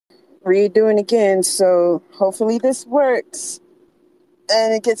redoing again. So hopefully this works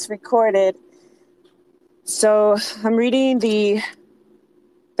and it gets recorded. So I'm reading the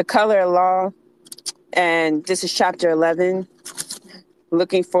Color of Law, and this is chapter 11.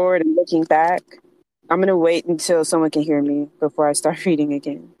 Looking forward and looking back. I'm gonna wait until someone can hear me before I start reading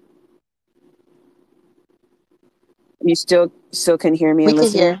again. You still can hear me We and can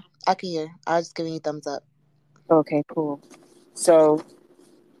listening? hear. I can hear. I was giving you thumbs up. Okay, cool. So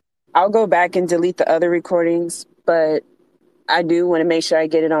I'll go back and delete the other recordings, but I do want to make sure I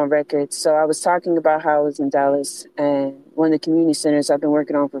get it on record. So I was talking about how I was in Dallas, and one of the community centers I've been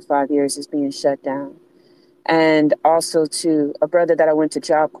working on for 5 years is being shut down. And also to a brother that I went to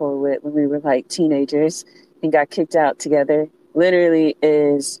Job Corps with when we were like teenagers and got kicked out together, literally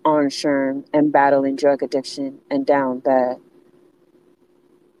is on SHRM and battling drug addiction and down bad.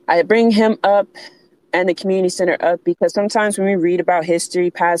 I bring him up and the community center up because sometimes when we read about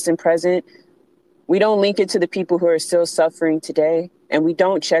history, past and present, we don't link it to the people who are still suffering today, and we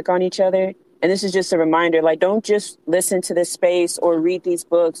don't check on each other. And this is just a reminder, like, don't just listen to this space or read these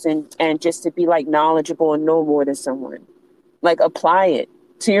books and just to be like knowledgeable and know more than someone. Like, apply it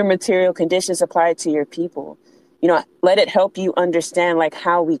to your material conditions, apply it to your people. Let it help you understand like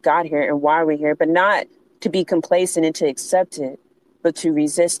how we got here and why we're here, but not to be complacent and to accept it, but to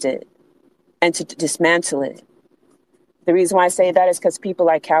resist it and to dismantle it. The reason why I say that is because people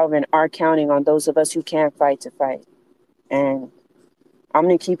like Calvin are counting on those of us who can't fight to fight. And I'm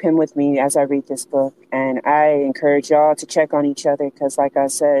going to keep him with me as I read this book. And I encourage y'all to check on each other because, like I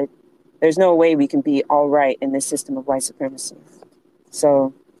said, there's no way we can be all right in this system of white supremacy.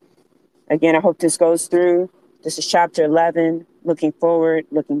 So, again, I hope this goes through. This is chapter 11, looking forward,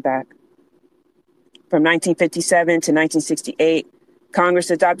 looking back. From 1957 to 1968, Congress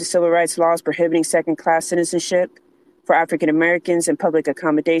adopted civil rights laws prohibiting second-class citizenship for African Americans in public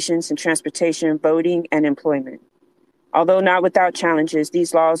accommodations and transportation, voting, and employment. Although not without challenges,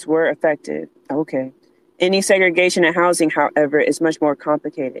 these laws were effective. Okay. Ending segregation in housing, however, is much more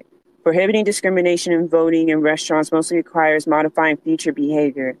complicated. Prohibiting discrimination in voting in restaurants mostly requires modifying future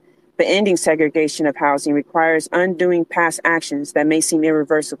behavior, but ending segregation of housing requires undoing past actions that may seem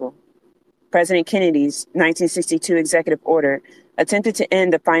irreversible. President Kennedy's 1962 executive order attempted to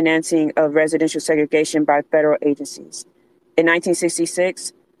end the financing of residential segregation by federal agencies. In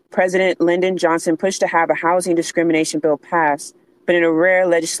 1966, President Lyndon Johnson pushed to have a housing discrimination bill passed, but in a rare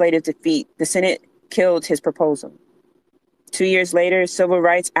legislative defeat, the Senate killed his proposal. 2 years later, civil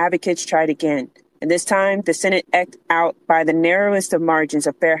rights advocates tried again, and this time the Senate eked out by the narrowest of margins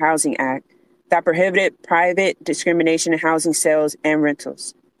a Fair Housing Act that prohibited private discrimination in housing sales and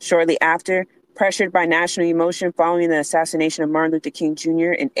rentals. Shortly after, pressured by national emotion following the assassination of Martin Luther King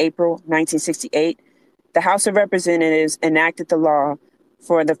Jr. in April 1968, the House of Representatives enacted the law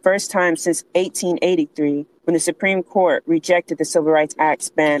for the first time since 1883, when the Supreme Court rejected the Civil Rights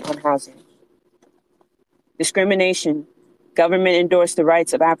Act's ban on housing. Discrimination. Government endorsed the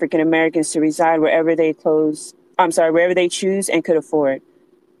rights of African Americans to reside wherever they choose and could afford.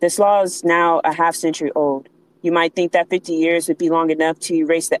 This law is now a half century old. You might think that 50 years would be long enough to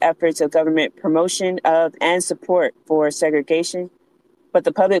erase the efforts of government promotion of and support for segregation, but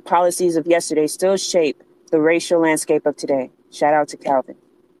the public policies of yesterday still shape the racial landscape of today. Shout out to Calvin.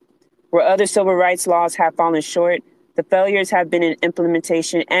 Where other civil rights laws have fallen short, the failures have been in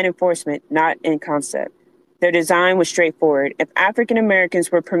implementation and enforcement, not in concept. Their design was straightforward. If African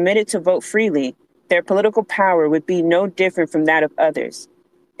Americans were permitted to vote freely, their political power would be no different from that of others.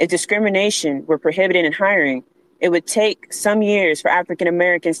 If discrimination were prohibited in hiring, it would take some years for African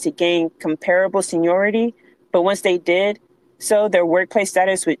Americans to gain comparable seniority, but once they did so, their workplace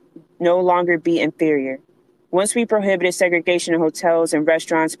status would no longer be inferior. Once we prohibited segregation in hotels and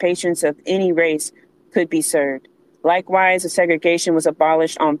restaurants, patrons of any race could be served. Likewise, the segregation was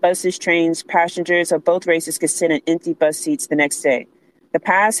abolished on buses, trains. Passengers of both races could sit in empty bus seats the next day. The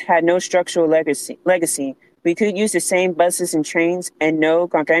past had no structural legacy. We could use the same buses and trains, and no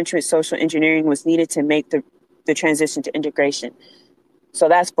gargantuan social engineering was needed to make the transition to integration. So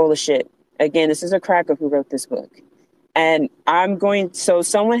that's full of shit. Again, this is a cracker who wrote this book. And so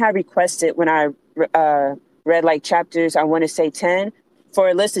someone had requested when I read like chapters, I want to say 10, for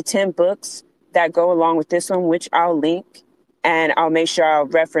a list of 10 books that go along with this one, which I'll link, and I'll make sure I'll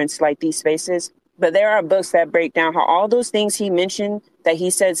reference like these spaces. But there are books that break down how all those things he mentioned that he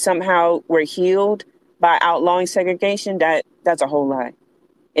said somehow were healed by outlawing segregation, that's a whole lie.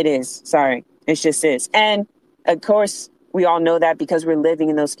 It is. Sorry. It just is. And of course, we all know that because we're living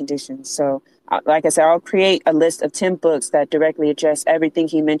in those conditions. So like I said, I'll create a list of 10 books that directly address everything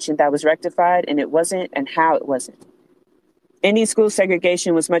he mentioned that was rectified and it wasn't, and how it wasn't. Ending school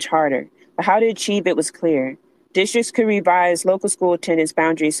segregation was much harder, but how to achieve it was clear. Districts could revise local school attendance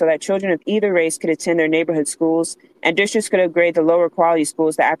boundaries so that children of either race could attend their neighborhood schools, and districts could upgrade the lower quality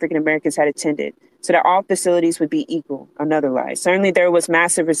schools that African Americans had attended so that all facilities would be equal. Another lie. Certainly, there was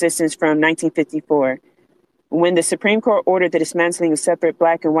massive resistance from 1954 when the Supreme Court ordered the dismantling of separate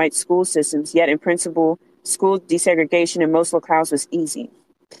black and white school systems, yet in principle, school desegregation in most locales was easy.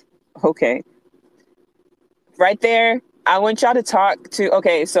 Okay. Right there, I want y'all to talk to,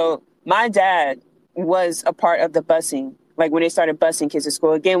 okay, so my dad was a part of the busing, like when they started busing kids to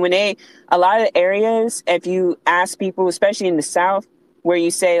school. Again, a lot of areas, if you ask people, especially in the South, where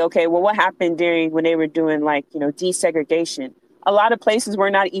you say, okay, well, what happened during when they were doing like, desegregation? A lot of places were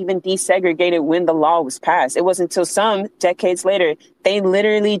not even desegregated when the law was passed. It wasn't until some decades later, they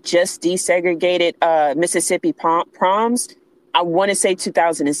literally just desegregated Mississippi proms. I want to say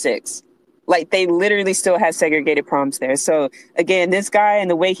 2006. Like they literally still had segregated proms there. So again, this guy and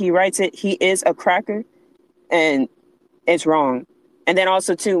the way he writes it, he is a cracker and it's wrong. And then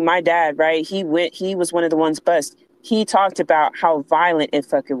also too, my dad, right? He was one of the ones bust. He talked about how violent it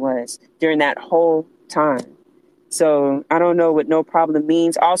fucking was during that whole time. So I don't know what no problem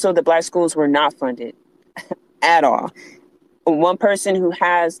means. Also, the black schools were not funded at all. One person who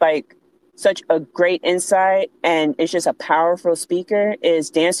has like such a great insight and is just a powerful speaker is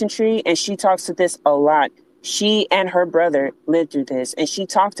Dancing Tree, and she talks to this a lot. She and her brother lived through this, and she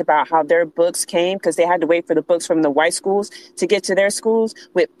talked about how their books came because they had to wait for the books from the white schools to get to their schools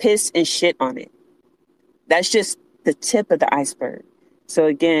with piss and shit on it. That's just the tip of the iceberg. So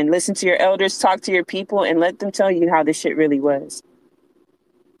again, listen to your elders, talk to your people, and let them tell you how this shit really was.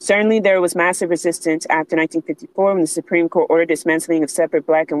 Certainly, there was massive resistance after 1954 when the Supreme Court ordered dismantling of separate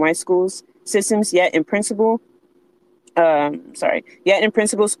black and white schools systems, yet in principle, school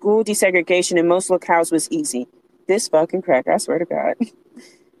desegregation in most locales was easy. This fucking cracker, I swear to God.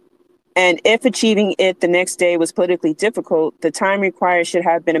 And if achieving it the next day was politically difficult, the time required should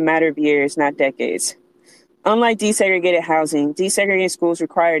have been a matter of years, not decades. Unlike desegregated housing, desegregated schools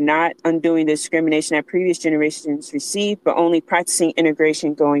require not undoing the discrimination that previous generations received, but only practicing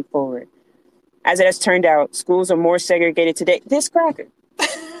integration going forward. As it has turned out, schools are more segregated today. This cracker.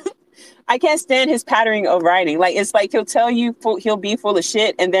 I can't stand his patterning of writing. Like, it's like he'll tell you he'll be full of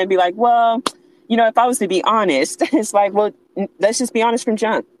shit and then be like, well, if I was to be honest, it's like, well, let's just be honest from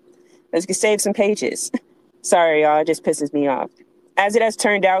jump. Let's save some pages. Sorry, y'all, it just pisses me off. As it has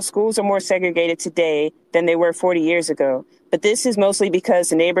turned out, schools are more segregated today than they were 40 years ago. But this is mostly because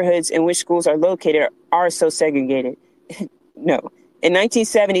the neighborhoods in which schools are located are so segregated. No. In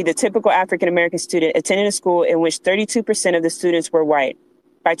 1970, the typical African-American student attended a school in which 32% of the students were white.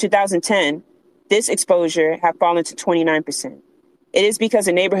 By 2010, this exposure had fallen to 29%. It is because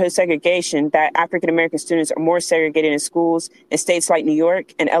of neighborhood segregation that African-American students are more segregated in schools in states like New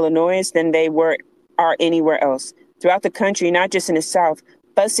York and Illinois than they are anywhere else. Throughout the country, not just in the South,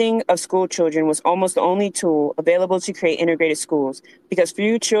 busing of school children was almost the only tool available to create integrated schools because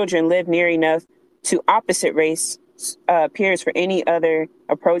few children live near enough to opposite race peers for any other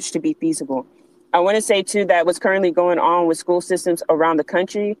approach to be feasible. I want to say, too, that what's currently going on with school systems around the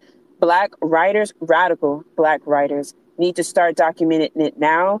country, Black writers, radical Black writers, need to start documenting it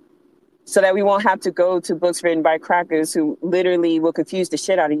now so that we won't have to go to books written by crackers who literally will confuse the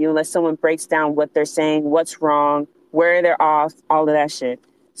shit out of you unless someone breaks down what they're saying, what's wrong, where they're off, all of that shit.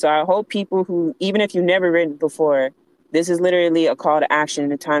 So I hope people who, even if you've never written before, this is literally a call to action in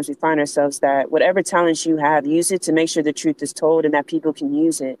the times we find ourselves, that whatever talents you have, use it to make sure the truth is told and that people can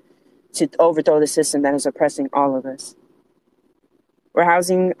use it to overthrow the system that is oppressing all of us. We're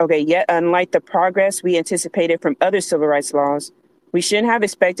housing, yet unlike the progress we anticipated from other civil rights laws, we shouldn't have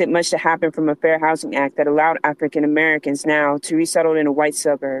expected much to happen from a Fair Housing Act that allowed African Americans now to resettle in a white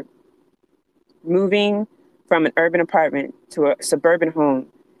suburb. Moving from an urban apartment to a suburban home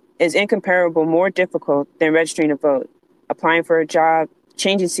is incomparable more difficult than registering to vote, applying for a job,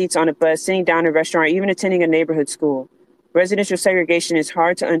 changing seats on a bus, sitting down in a restaurant, or even attending a neighborhood school. Residential segregation is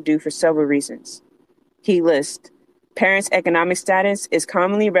hard to undo for several reasons. Key list. Parents' economic status is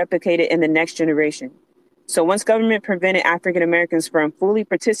commonly replicated in the next generation. So once government prevented African Americans from fully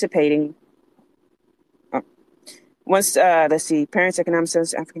participating, parents' economic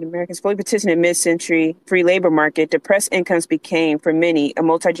status, African Americans fully participating in mid-century free labor market, depressed incomes became, for many, a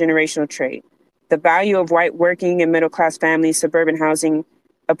multi-generational trait. The value of white working and middle-class families, suburban housing,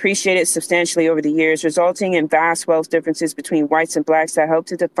 appreciated substantially over the years, resulting in vast wealth differences between whites and blacks that help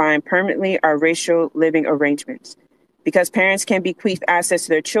to define permanently our racial living arrangements. Because parents can bequeath assets to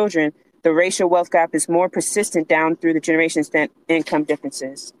their children, the racial wealth gap is more persistent down through the generations than income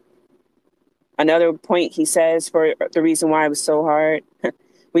differences. Another point he says for the reason why it was so hard.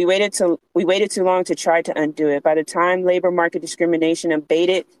 We waited too long to try to undo it. By the time labor market discrimination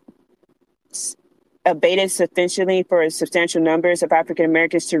abated sufficiently for substantial numbers of African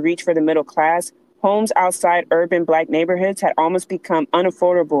Americans to reach for the middle class, homes outside urban Black neighborhoods had almost become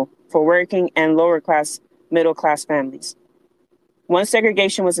unaffordable for working and lower class, middle class families. Once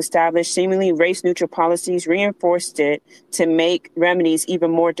segregation was established, seemingly race-neutral policies reinforced it to make remedies even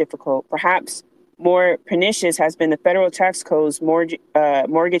more difficult. Perhaps more pernicious has been the federal tax code's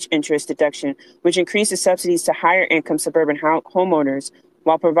mortgage interest deduction, which increases subsidies to higher-income suburban homeowners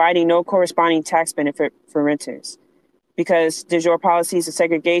while providing no corresponding tax benefit for renters. Because de jure policies of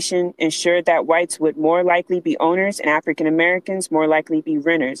segregation ensured that whites would more likely be owners and African Americans more likely be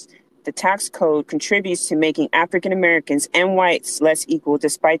renters, the tax code contributes to making African Americans and whites less equal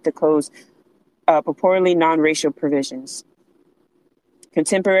despite the code's purportedly non-racial provisions.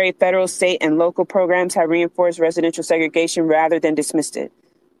 Contemporary federal, state, and local programs have reinforced residential segregation rather than dismissed it.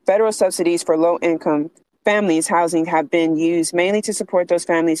 Federal subsidies for low-income families' housing have been used mainly to support those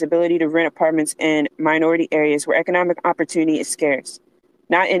families' ability to rent apartments in minority areas where economic opportunity is scarce,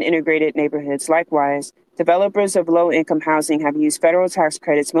 not in integrated neighborhoods. Likewise, developers of low-income housing have used federal tax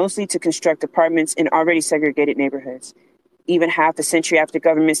credits mostly to construct apartments in already segregated neighborhoods. Even half a century after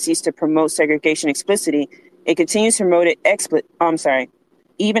government ceased to promote segregation explicitly, it continues to promote it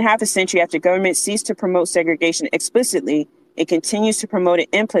Even half a century after government ceased to promote segregation explicitly, it continues to promote it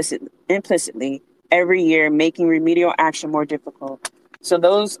implicitly every year, making remedial action more difficult. So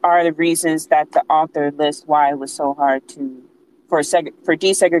those are the reasons that the author lists why it was so hard for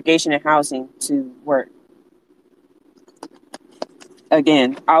desegregation in housing to work.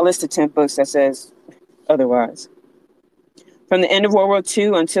 Again, I'll list the 10 books that says otherwise. From the end of World War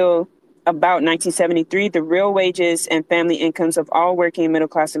II until about 1973, the real wages and family incomes of all working and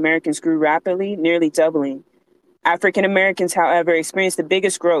middle-class Americans grew rapidly, nearly doubling. African Americans, however, experienced the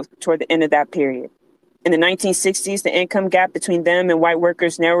biggest growth toward the end of that period. In the 1960s, the income gap between them and white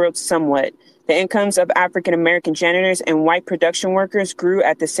workers narrowed somewhat. The incomes of African American janitors and white production workers grew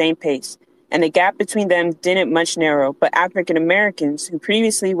at the same pace, and the gap between them didn't much narrow, but African Americans, who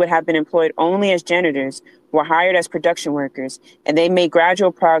previously would have been employed only as janitors, were hired as production workers, and they made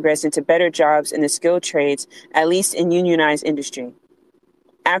gradual progress into better jobs in the skilled trades, at least in unionized industry.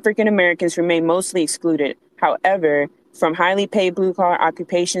 African Americans remain mostly excluded. However, from highly paid blue-collar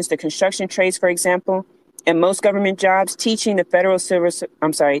occupations to construction trades, for example, and most government jobs, teaching the federal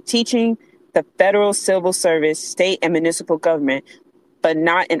civil service, state and municipal government, but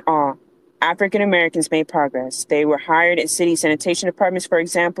not in all. African Americans made progress. They were hired in city sanitation departments, for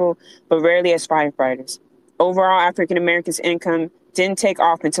example, but rarely as firefighters. Overall, African Americans' income didn't take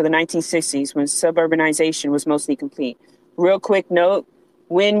off until the 1960s when suburbanization was mostly complete. Real quick note,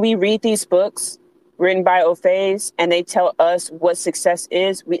 when we read these books written by Ofe's and they tell us what success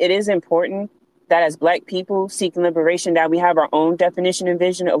is, it is important that as Black people seeking liberation, that we have our own definition and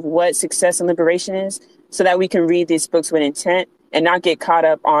vision of what success and liberation is so that we can read these books with intent and not get caught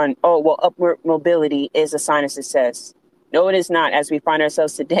up on, oh, well, upward mobility is a sign of success. No, it is not. As we find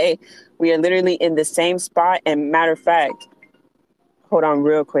ourselves today, we are literally in the same spot. And matter of fact, hold on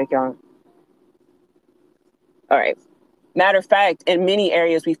real quick, y'all. All right. Matter of fact, in many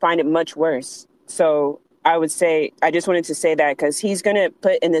areas, we find it much worse. So I would say, I just wanted to say that because he's going to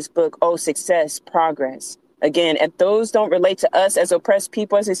put in this book, oh, success, progress. Again, if those don't relate to us as oppressed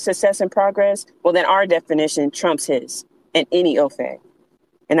people as a success and progress, well, then our definition trumps his and any Ofe.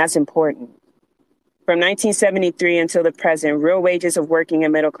 And that's important. From 1973 until the present, real wages of working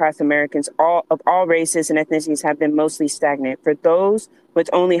and middle-class Americans of all races and ethnicities have been mostly stagnant. For those with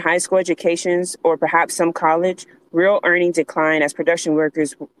only high school educations or perhaps some college, real earnings declined as production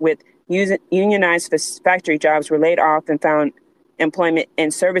workers with unionized factory jobs were laid off and found employment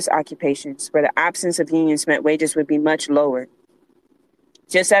in service occupations, where the absence of unions meant wages would be much lower.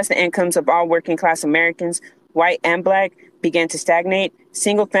 Just as the incomes of all working-class Americans, white and Black, began to stagnate,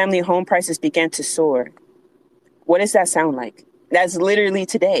 single-family home prices began to soar. What does that sound like? That's literally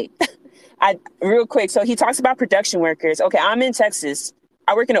today. Real quick, so he talks about production workers. Okay, I'm in Texas.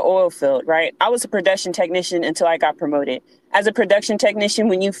 I work in an oil field, right? I was a production technician until I got promoted. As a production technician,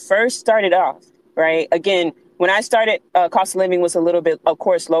 when you first started off, right? Again, when I started, cost of living was a little bit, of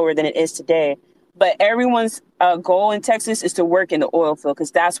course, lower than it is today. But everyone's goal in Texas is to work in the oil field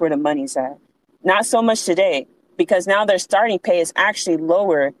because that's where the money's at. Not so much today, because now their starting pay is actually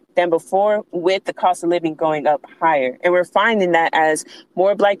lower than before with the cost of living going up higher. And we're finding that as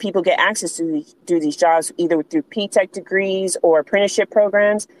more Black people get access to do these jobs, either through P-Tech degrees or apprenticeship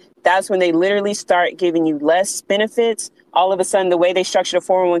programs, That's when they literally start giving you less benefits. All of a sudden, the way they structure the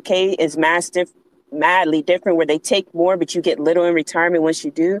 401k is madly different, where they take more, but you get little in retirement once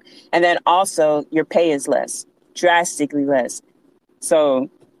you do. And then also your pay is less, drastically less. So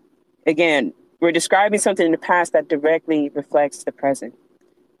again, we're describing something in the past that directly reflects the present.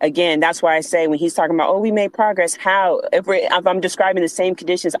 Again, that's why I say when he's talking about, oh, we made progress, how? If I'm describing the same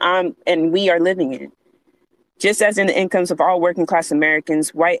conditions we are living in. Just as in the incomes of all working class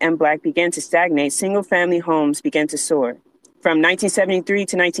Americans, white and black began to stagnate, single family homes began to soar. From 1973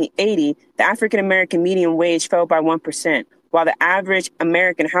 to 1980, the African American median wage fell by 1%, while the average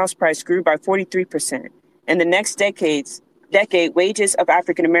American house price grew by 43%. In the next decade, wages of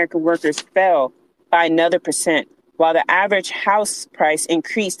African American workers fell by another percent, while the average house price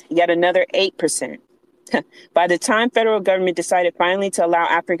increased yet another 8%. By the time federal government decided finally to allow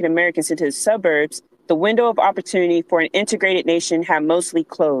African Americans into the suburbs, the window of opportunity for an integrated nation had mostly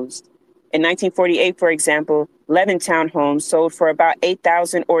closed. In 1948, for example, Levittown homes sold for about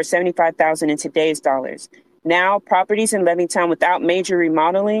 $8,000 or $75,000 in today's dollars. Now, properties in Levittown without major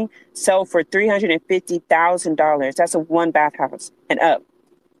remodeling sell for $350,000. That's a one-bath house and up.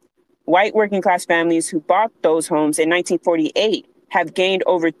 White working class families who bought those homes in 1948 have gained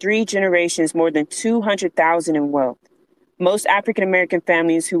over 3 generations more than $200,000 in wealth. Most African American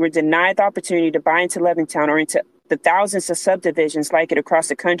families who were denied the opportunity to buy into Levittown or into the thousands of subdivisions like it across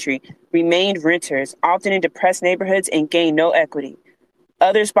the country remained renters, often in depressed neighborhoods, and gained no equity.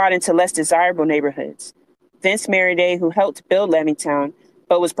 Others bought into less desirable neighborhoods. Vince Merriday, who helped build Levittown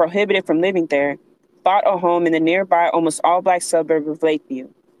but was prohibited from living there, bought a home in the nearby almost all-black suburb of Lakeview.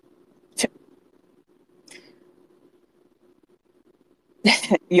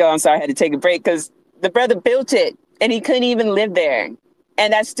 Yo, I'm sorry, I had to take a break because the brother built it and he couldn't even live there.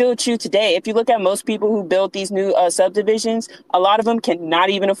 And that's still true today. If you look at most people who built these new subdivisions, a lot of them cannot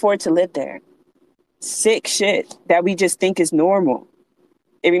even afford to live there. Sick shit that we just think is normal.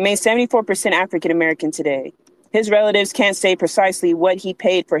 It remains 74% African American today. His relatives can't say precisely what he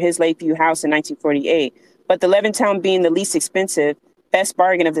paid for his Lakeview house in 1948, but the Levittown being the least expensive, best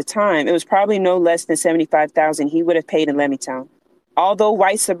bargain of the time, it was probably no less than $75,000 he would have paid in Levittown. Although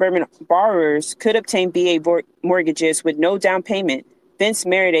white suburban borrowers could obtain BA mortgages with no down payment, Vince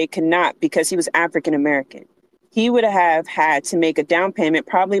Merriday could not because he was African American. He would have had to make a down payment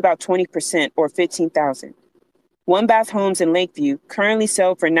probably about 20% or $15,000. One-bath homes in Lakeview currently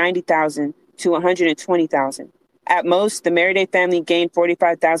sell for $90,000 to $120,000. At most, the Merriday family gained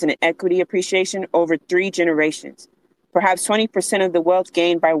 $45,000 in equity appreciation over 3 generations, perhaps 20% of the wealth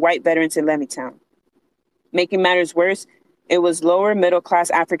gained by white veterans in Levittown. Making matters worse, it was lower middle-class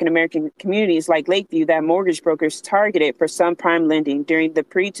African-American communities like Lakeview that mortgage brokers targeted for subprime lending during the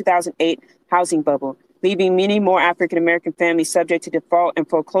pre-2008 housing bubble, leaving many more African-American families subject to default and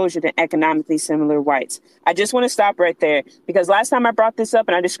foreclosure than economically similar whites. I just want to stop right there because last time I brought this up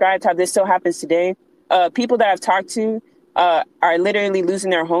and I described how this still happens today, people that I've talked to are literally losing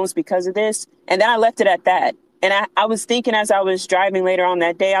their homes because of this. And then I left it at that. And I was thinking as I was driving later on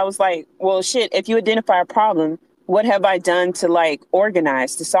that day, I was like, well, shit, if you identify a problem, what have I done to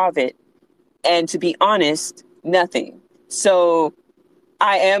organize to solve it? And to be honest, nothing. So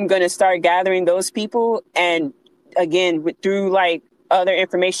I am going to start gathering those people. And again, through other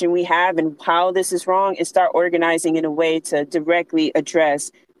information we have and how this is wrong, and start organizing in a way to directly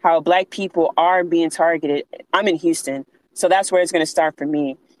address how Black people are being targeted. I'm in Houston, so that's where it's going to start for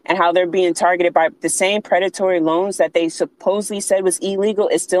me. And how they're being targeted by the same predatory loans that they supposedly said was illegal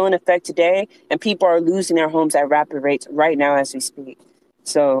is still in effect today. And people are losing their homes at rapid rates right now as we speak.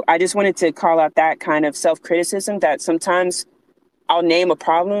 So I just wanted to call out that kind of self-criticism that sometimes I'll name a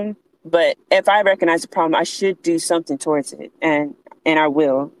problem, but if I recognize the problem, I should do something towards it. And I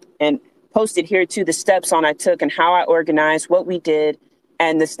will. And post it here too, the steps I took and how I organized, what we did,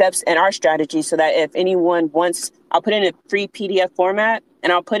 and the steps and our strategy, so that if anyone wants, I'll put it in a free PDF format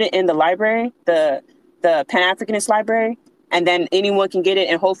and I'll put it in the library, the Pan-Africanist library, and then anyone can get it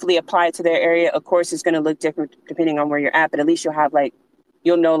and hopefully apply it to their area. Of course, it's going to look different depending on where you're at, but at least you'll have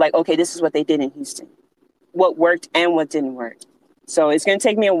you'll know okay, this is what they did in Houston, what worked and what didn't work. So it's going to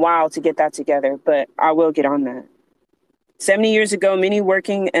take me a while to get that together, but I will get on that. 70 years ago, many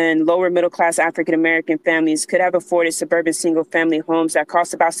working and lower middle class African American families could have afforded suburban single family homes that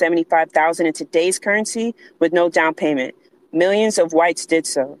cost about $75,000 in today's currency with no down payment. Millions of whites did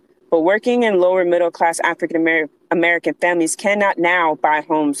so. But working and lower middle class African American families cannot now buy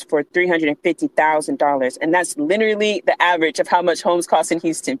homes for $350,000. And that's literally the average of how much homes cost in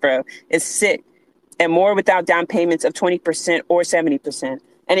Houston, bro. It's sick. And more without down payments of 20% or 70%.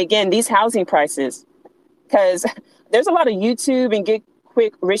 And again, these housing prices, because there's a lot of YouTube and get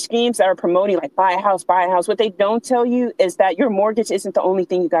quick rich schemes that are promoting like buy a house, buy a house. What they don't tell you is that your mortgage isn't the only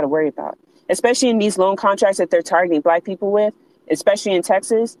thing you got to worry about, especially in these loan contracts that they're targeting Black people with, especially in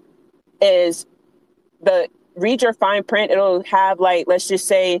Texas, is the read your fine print. It'll have like, let's just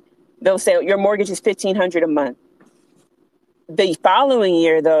say they'll say your mortgage is $1,500 a month. The following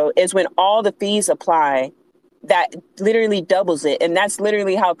year, though, is when all the fees apply. That literally doubles it. And that's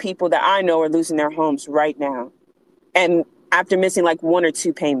literally how people that I know are losing their homes right now. And after missing like one or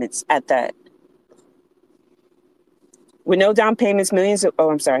two payments at that. With no down payments, millions of,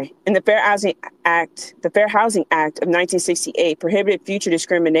 oh, I'm sorry. In the Fair Housing Act of 1968 prohibited future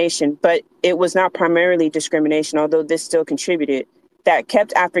discrimination, but it was not primarily discrimination, although this still contributed, that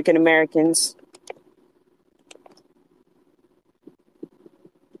kept African Americans.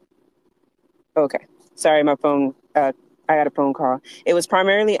 Okay. Sorry, my phone, I got a phone call. It was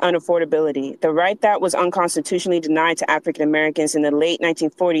primarily unaffordability. The right that was unconstitutionally denied to African Americans in the late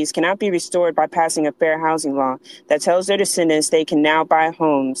 1940s cannot be restored by passing a fair housing law that tells their descendants they can now buy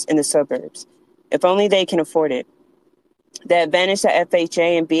homes in the suburbs, if only they can afford it. The advantage that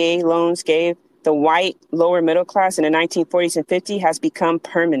FHA and VA loans gave the white lower middle class in the 1940s and 50s has become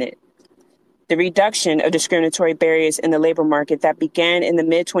permanent. The reduction of discriminatory barriers in the labor market that began in the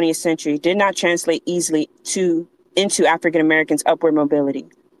mid-20th century did not translate easily into African Americans' upward mobility.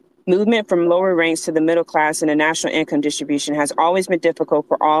 Movement from lower ranks to the middle class in the national income distribution has always been difficult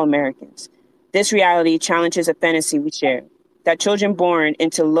for all Americans. This reality challenges a fantasy we share, that children born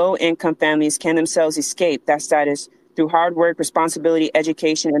into low-income families can themselves escape that status through hard work, responsibility,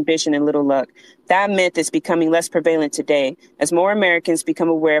 education, ambition, and little luck. That myth is becoming less prevalent today as more Americans become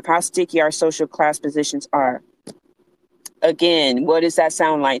aware of how sticky our social class positions are. Again, what does that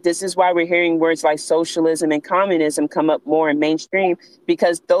sound like? This is why we're hearing words like socialism and communism come up more in mainstream,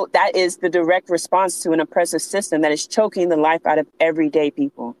 because that is the direct response to an oppressive system that is choking the life out of everyday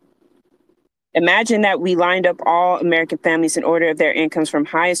people. Imagine that we lined up all American families in order of their incomes from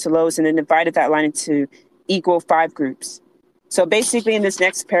highest to lowest and then divided that line into equal 5 groups. So basically in this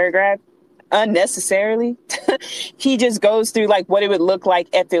next paragraph, unnecessarily, he just goes through like what it would look like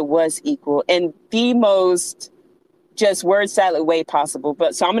if it was equal in the most just word salad way possible.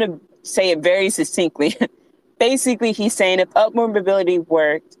 But so I'm going to say it very succinctly. Basically, he's saying if upward mobility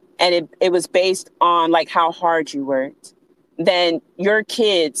worked and it was based on like how hard you worked, then your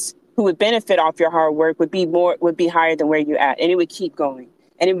kids who would benefit off your hard work would be higher than where you're at. And it would keep going.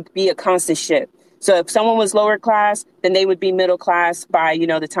 And it would be a constant shift. So if someone was lower class, then they would be middle class by,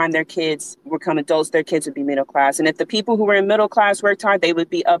 the time their kids become adults, their kids would be middle class. And if the people who were in middle class worked hard, they would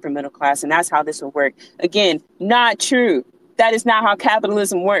be upper middle class. And that's how this would work. Again, not true. That is not how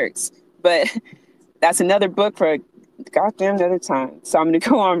capitalism works. But that's another book for a goddamn another time. So I'm going to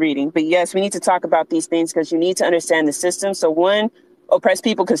go on reading. But yes, we need to talk about these things because you need to understand the system. So one, oppressed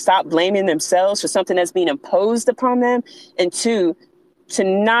people can stop blaming themselves for something that's being imposed upon them. And two, to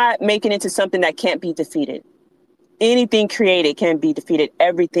not make it into something that can't be defeated. Anything created can be defeated.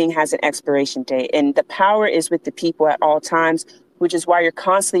 Everything has an expiration date. And the power is with the people at all times, which is why you're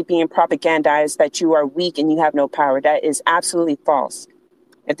constantly being propagandized that you are weak and you have no power. That is absolutely false.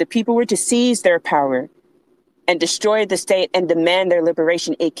 If the people were to seize their power and destroy the state and demand their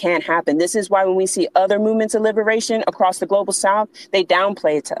liberation, it can't happen. This is why when we see other movements of liberation across the global South, they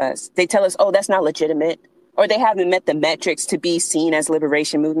downplay it to us. They tell us, oh, that's not legitimate. Or they haven't met the metrics to be seen as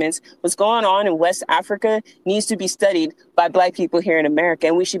liberation movements. What's going on in West Africa needs to be studied by Black people here in America.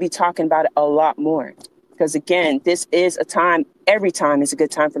 And we should be talking about it a lot more. Because again, this is a time, every time is a good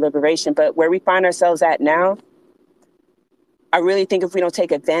time for liberation. But where we find ourselves at now, I really think if we don't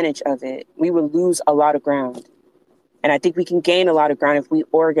take advantage of it, we will lose a lot of ground. And I think we can gain a lot of ground if we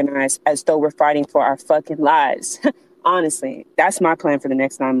organize as though we're fighting for our fucking lives. Honestly, that's my plan for the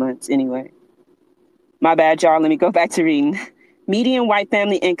next 9 months anyway. My bad, y'all. Let me go back to reading. Median white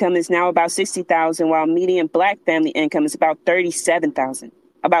family income is now about $60,000, while median Black family income is about $37,000,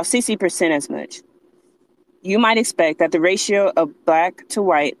 about 60% as much. You might expect that the ratio of Black to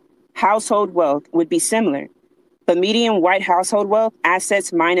white household wealth would be similar, but median white household wealth,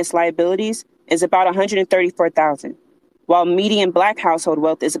 assets minus liabilities, is about $134,000, while median Black household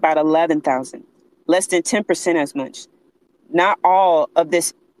wealth is about $11,000, less than 10% as much. Not all of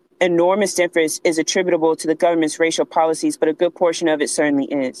this enormous difference is attributable to the government's racial policies, but a good portion of it certainly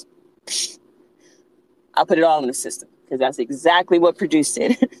is. I'll put it all in the system because that's exactly what produced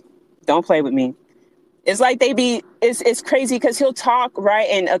it. Don't play with me. It's like it's crazy because he'll talk, right?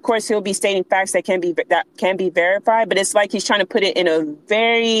 And of course he'll be stating facts that can be verified, but it's like he's trying to put it in a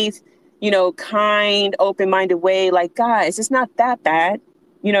very, kind, open-minded way. Like, guys, it's not that bad.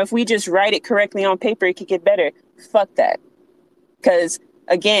 If we just write it correctly on paper, it could get better. Fuck that. Because,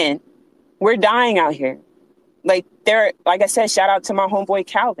 again, we're dying out here. Like like I said, shout out to my homeboy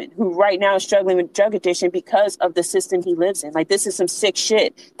Calvin, who right now is struggling with drug addiction because of the system he lives in. Like, this is some sick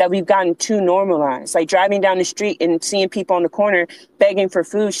shit that we've gotten too normalized. Like, driving down the street and seeing people on the corner begging for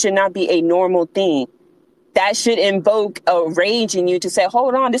food should not be a normal thing. That should invoke a rage in you to say,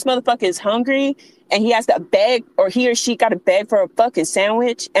 hold on, this motherfucker is hungry and he has to beg, or he or she got to beg for a fucking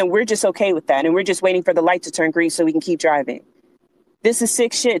sandwich, and we're just okay with that. And we're just waiting for the light to turn green so we can keep driving. This is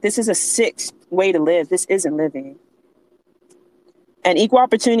sick shit. This is a sick way to live. This isn't living. An equal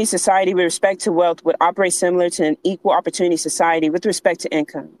opportunity society with respect to wealth would operate similar to an equal opportunity society with respect to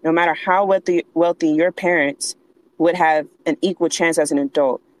income. No matter how wealthy your parents would have an equal chance as an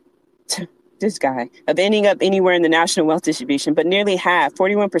adult. This guy, of ending up anywhere in the national wealth distribution, but nearly half,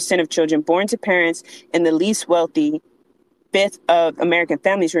 41% of children born to parents in the least wealthy fifth of American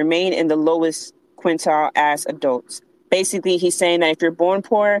families remain in the lowest quintile as adults. Basically, he's saying that if you're born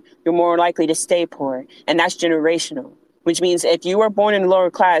poor, you're more likely to stay poor. And that's generational, which means if you are born in the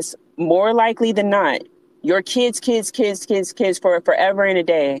lower class, more likely than not, your kids for forever and a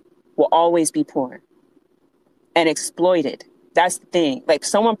day will always be poor and exploited. That's the thing. Like,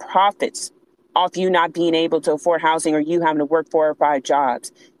 someone profits off you not being able to afford housing, or you having to work 4 or 5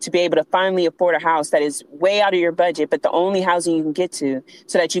 jobs to be able to finally afford a house that is way out of your budget, but the only housing you can get to,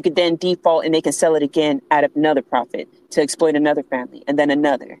 so that you could then default and they can sell it again at another profit to exploit another family and then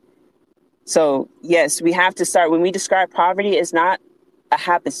another. So yes, we have to start, when we describe poverty, it's not a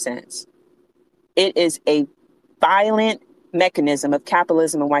happenstance. It is a violent mechanism of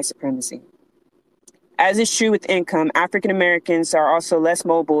capitalism and white supremacy. As is true with income, African Americans are also less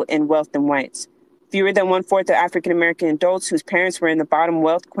mobile in wealth than whites. Fewer than 1/4 of African American adults whose parents were in the bottom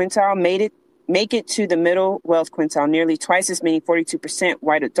wealth quintile make it to the middle wealth quintile. Nearly twice as many, 42%,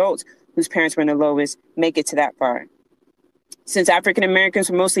 white adults whose parents were in the lowest make it to that far. Since African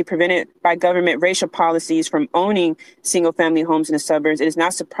Americans were mostly prevented by government racial policies from owning single-family homes in the suburbs, it is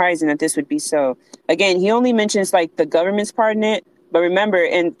not surprising that this would be so. Again, he only mentions like the government's part in it, but remember,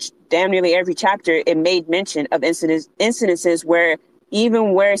 in damn nearly every chapter, it made mention of incidences where,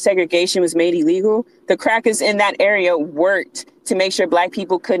 even where segregation was made illegal, the crackers in that area worked to make sure Black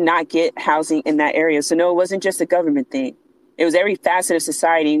people could not get housing in that area. So no, it wasn't just a government thing. It was every facet of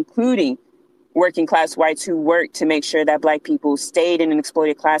society, including working class whites, who worked to make sure that Black people stayed in an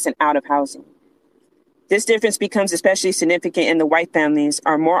exploited class and out of housing. This difference becomes especially significant in the white families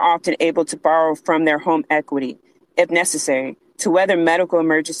are more often able to borrow from their home equity, if necessary, to weather medical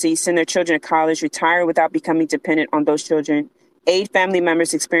emergencies, send their children to college, retire without becoming dependent on those children, aid family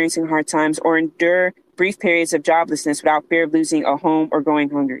members experiencing hard times, or endure brief periods of joblessness without fear of losing a home or going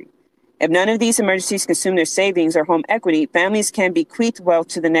hungry. If none of these emergencies consume their savings or home equity, families can bequeath wealth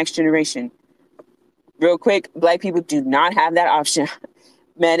to the next generation. Real quick, Black people do not have that option.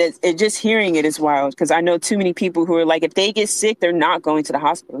 Man, it just hearing it is wild, because I know too many people who are like, if they get sick, they're not going to the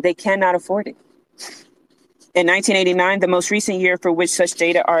hospital. They cannot afford it. In 1989, the most recent year for which such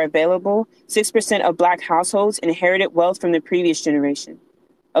data are available, 6% of Black households inherited wealth from the previous generation.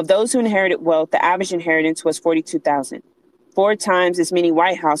 Of those who inherited wealth, the average inheritance was $42,000. 4 times as many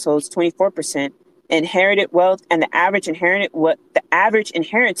white households, 24%, inherited wealth, and the average inheritance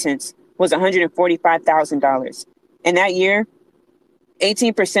was $145,000. In that year,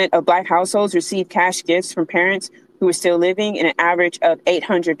 18% of Black households received cash gifts from parents who were still living, in an average of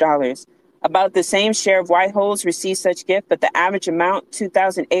 $800. About the same share of white households received such gift, but the average amount,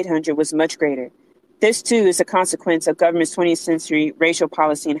 $2,800, was much greater. This, too, is a consequence of government's 20th century racial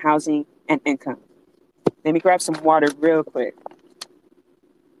policy in housing and income. Let me grab some water real quick.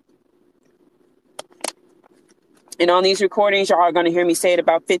 And on these recordings, y'all are going to hear me say it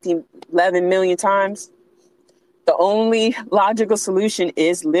about 11 million times. The only logical solution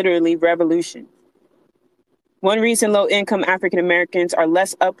is literally revolution. One reason low-income African Americans are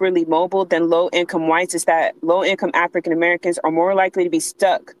less upwardly mobile than low-income whites is that low-income African Americans are more likely to be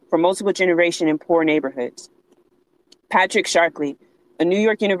stuck for multiple generations in poor neighborhoods. Patrick Sharkley, a New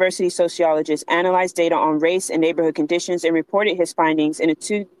York University sociologist, analyzed data on race and neighborhood conditions and reported his findings in a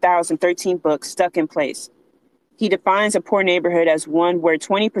 2013 book, Stuck in Place. He defines a poor neighborhood as one where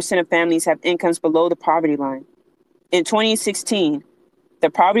 20% of families have incomes below the poverty line. In 2016, the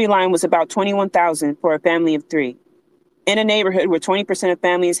poverty line was about $21,000 for a family of 3. In a neighborhood where 20% of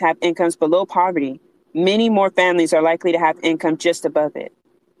families have incomes below poverty, many more families are likely to have income just above it.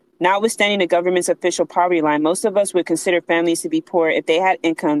 Notwithstanding the government's official poverty line, most of us would consider families to be poor if they had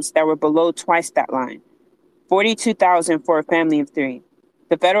incomes that were below twice that line. $42,000 for a family of 3.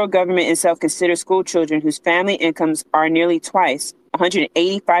 The federal government itself considers school children whose family incomes are nearly twice,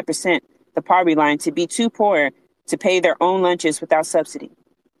 185%, the poverty line, to be too poor to pay their own lunches without subsidy.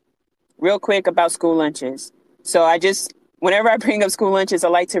 Real quick about school lunches. So whenever I bring up school lunches, I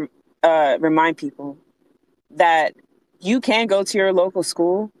like to remind people that you can go to your local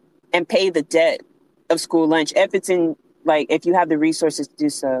school and pay the debt of school lunch if you have the resources to do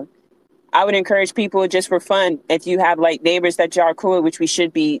so. I would encourage people just for fun, if you have like neighbors that y'all are cool with, which we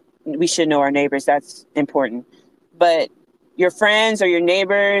should know our neighbors. That's important. But your friends or your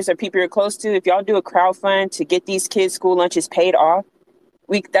neighbors or people you're close to, if y'all do a crowdfund to get these kids' school lunches paid off,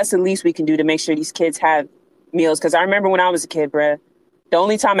 that's the least we can do to make sure these kids have meals. Because I remember when I was a kid, bruh, the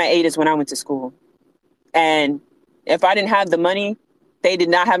only time I ate is when I went to school. And if I didn't have the money, they did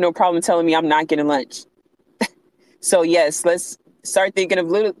not have no problem telling me I'm not getting lunch. So yes, let's start thinking of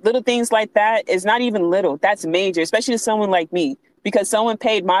little things like that. It's not even little. That's major, especially to someone like me, because someone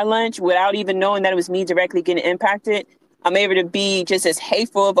paid my lunch without even knowing that it was me directly getting impacted. I'm able to be just as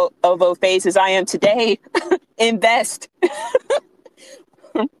hateful of a face as I am today. Invest.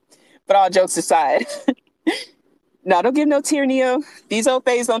 But all jokes aside, no, don't give no tear, Neo. These old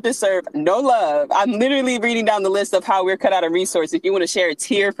fays don't deserve no love. I'm literally reading down the list of how we're cut out of resources. If you want to share a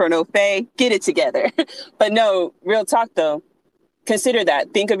tear for an old fay, get it together. But no, real talk though. Consider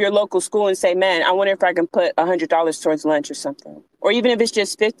that. Think of your local school and say, man, I wonder if I can put $100 towards lunch or something. Or even if it's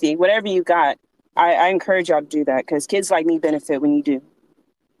just 50, whatever you got. I encourage y'all to do that because kids like me benefit when you do.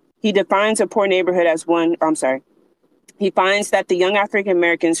 He defines a poor neighborhood as He finds that the young African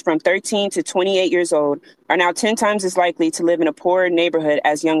Americans from 13 to 28 years old are now 10 times as likely to live in a poorer neighborhood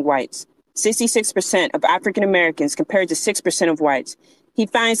as young whites. 66% of African Americans compared to 6% of whites. He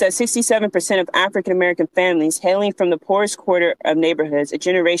finds that 67% of African American families hailing from the poorest quarter of neighborhoods a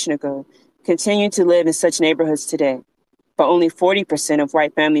generation ago continue to live in such neighborhoods today. But only 40% of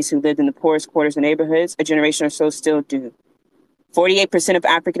white families who lived in the poorest quarters of neighborhoods a generation or so still do. 48% of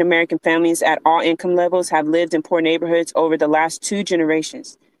African American families at all income levels have lived in poor neighborhoods over the last 2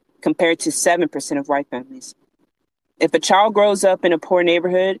 generations, compared to 7% of white families. If a child grows up in a poor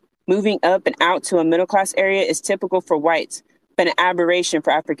neighborhood, moving up and out to a middle-class area is typical for whites, but an aberration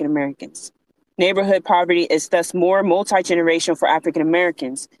for African Americans. Neighborhood poverty is thus more multi-generational for African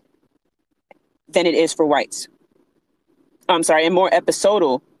Americans than it is for whites. And more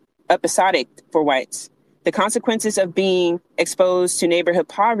episodic for whites. The consequences of being exposed to neighborhood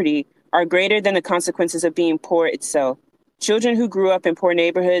poverty are greater than the consequences of being poor itself. Children who grew up in poor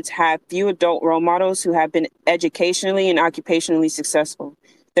neighborhoods have few adult role models who have been educationally and occupationally successful.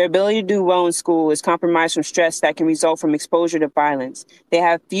 Their ability to do well in school is compromised from stress that can result from exposure to violence. They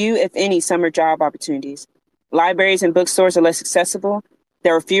have few, if any, summer job opportunities. Libraries and bookstores are less accessible.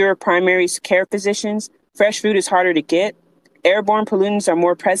 There are fewer primary care physicians. Fresh food is harder to get. Airborne pollutants are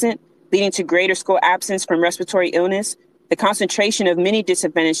more present, leading to greater school absence from respiratory illness. The concentration of many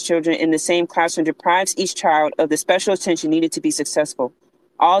disadvantaged children in the same classroom deprives each child of the special attention needed to be successful.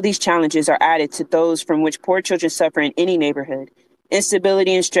 All these challenges are added to those from which poor children suffer in any neighborhood.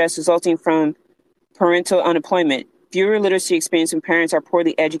 Instability and stress resulting from parental unemployment, fewer literacy experience when parents are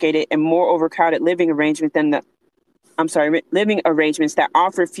poorly educated, and more overcrowded living arrangements that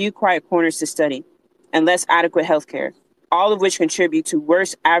offer few quiet corners to study, and less adequate health care, all of which contribute to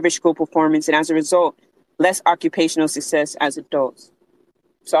worse average school performance and, as a result, less occupational success as adults.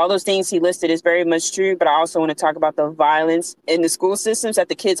 So all those things he listed is very much true, but I also want to talk about the violence in the school systems that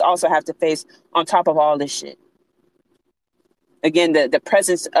the kids also have to face on top of all this shit. Again, the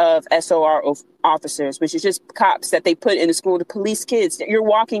presence of SOR officers, which is just cops that they put in the school to police kids. You're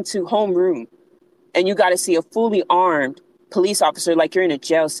walking to homeroom and you got to see a fully armed police officer like you're in a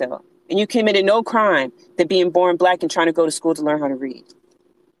jail cell. And you committed no crime than being born black and trying to go to school to learn how to read.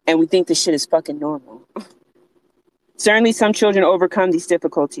 And we think this shit is fucking normal. Certainly some children overcome these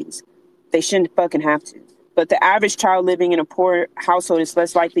difficulties. They shouldn't fucking have to. But the average child living in a poor household is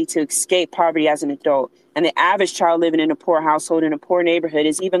less likely to escape poverty as an adult. And the average child living in a poor household in a poor neighborhood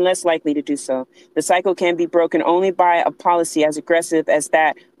is even less likely to do so. The cycle can be broken only by a policy as aggressive as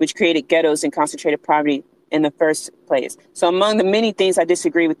that which created ghettos and concentrated poverty in the first place. So among the many things I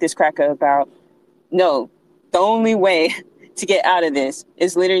disagree with this cracker about, no, the only way to get out of this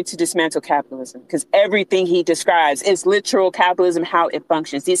is literally to dismantle capitalism, because everything he describes is literal capitalism, how it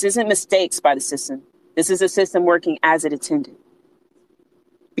functions. This isn't mistakes by the system. This is a system working as it intended.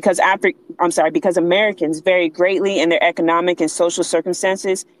 Because Americans vary greatly in their economic and social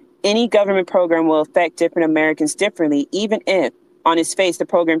circumstances, any government program will affect different Americans differently, even if, on its face, the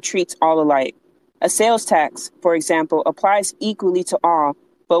program treats all alike. A sales tax, for example, applies equally to all,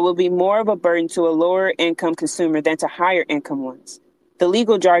 but will be more of a burden to a lower income consumer than to higher income ones. The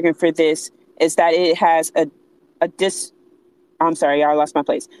legal jargon for this is that it has The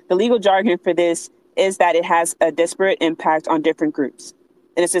legal jargon for this is that it has a disparate impact on different groups.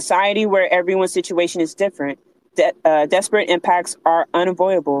 In a society where everyone's situation is different, disparate impacts are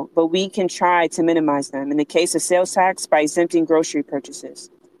unavoidable, but we can try to minimize them. In the case of sales tax, by exempting grocery purchases.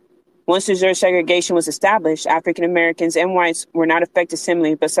 Once de jure segregation was established, African Americans and whites were not affected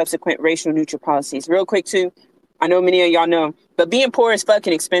similarly, but subsequent racial neutral policies. Real quick too, I know many of y'all know, but being poor is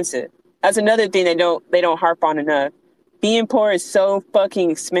fucking expensive. That's another thing they don't harp on enough. Being poor is so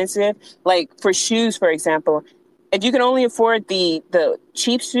fucking expensive. Like for shoes, for example, if you can only afford the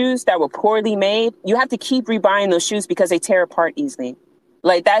cheap shoes that were poorly made, you have to keep rebuying those shoes because they tear apart easily.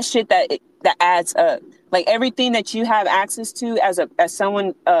 Like that shit that adds up. Like everything that you have access to as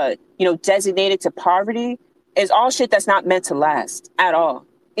someone designated to poverty is all shit that's not meant to last at all,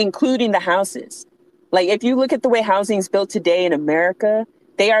 including the houses. Like if you look at the way housing is built today in America,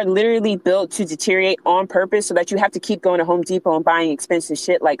 they are literally built to deteriorate on purpose so that you have to keep going to Home Depot and buying expensive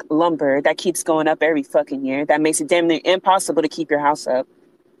shit like lumber that keeps going up every fucking year. That makes it damn near impossible to keep your house up.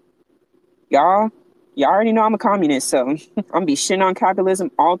 Y'all, y'all already know I'm a communist, so I'm gonna be shitting on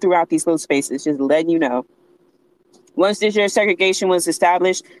capitalism all throughout these little spaces, just letting you know. Once de jure segregation was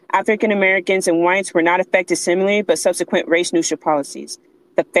established, African Americans and whites were not affected similarly, but subsequent race neutral policies.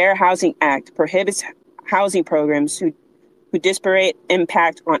 The Fair Housing Act prohibits housing programs who disparate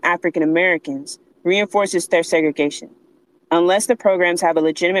impact on African Americans, reinforces their segregation, unless the programs have a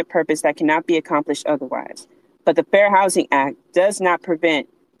legitimate purpose that cannot be accomplished otherwise. But the Fair Housing Act does not prevent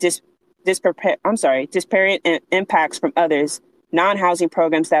disparate impacts from others, non-housing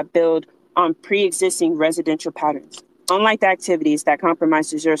programs that build on pre-existing residential patterns. Unlike the activities that compromise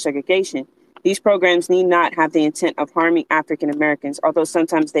de jure segregation, these programs need not have the intent of harming African Americans, although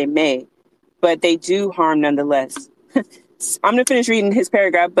sometimes they may, but they do harm nonetheless. I'm going to finish reading his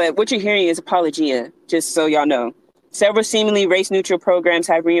paragraph, but what you're hearing is apologia, just so y'all know. Several seemingly race-neutral programs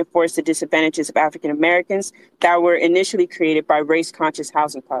have reinforced the disadvantages of African Americans that were initially created by race-conscious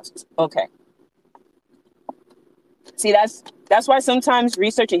housing policies. Okay. See, that's why sometimes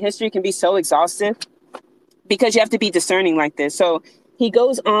researching history can be so exhaustive, because you have to be discerning like this. So he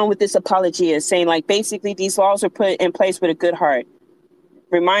goes on with this apologia, saying like basically these laws were put in place with a good heart.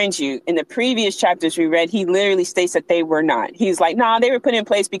 Remind you, in the previous chapters we read, he literally states that they were not. He's like, nah, they were put in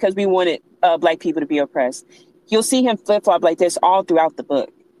place because we wanted Black people to be oppressed. You'll see him flip-flop like this all throughout the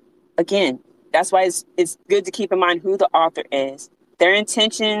book. Again, that's why it's good to keep in mind who the author is. Their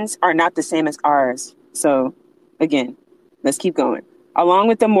intentions are not the same as ours. So, again, let's keep going. Along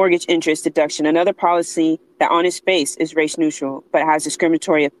with the mortgage interest deduction, another policy that on its face is race neutral but has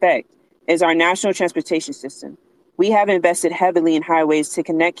discriminatory effect is our national transportation system. We have invested heavily in highways to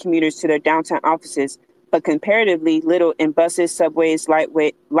connect commuters to their downtown offices, but comparatively little in buses, subways, light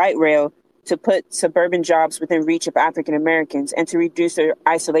rail to put suburban jobs within reach of African Americans and to reduce their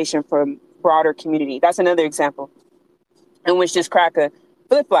isolation from broader community. That's another example in which this cracker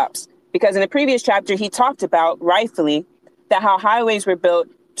flip-flops. Because in the previous chapter, he talked about, rightfully, that how highways were built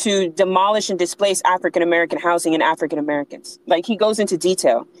to demolish and displace African American housing and African Americans. Like he goes into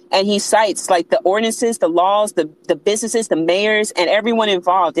detail and he cites like the ordinances, the laws, the businesses, the mayors, and everyone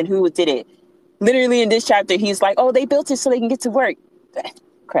involved and who did it. Literally in this chapter, he's like, oh, they built it so they can get to work.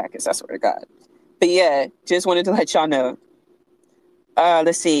 Crackers, I swear to God. But yeah, just wanted to let y'all know.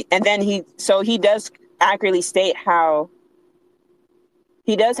 Let's see. And then he does accurately state how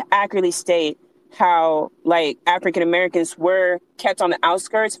like African Americans were kept on the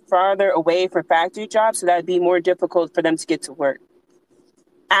outskirts, farther away from factory jobs, so that would be more difficult for them to get to work.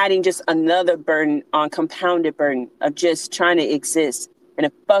 Adding just another burden on compounded burden of just trying to exist in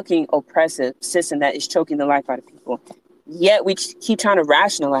a fucking oppressive system that is choking the life out of people. Yet we keep trying to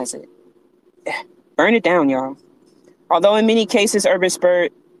rationalize it. Burn it down, y'all. Although in many cases, urban spurs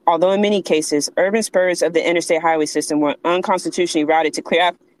of the interstate highway system were unconstitutionally routed to clear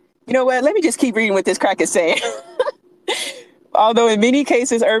out. You know what? Let me just keep reading what this crack is saying. Although in many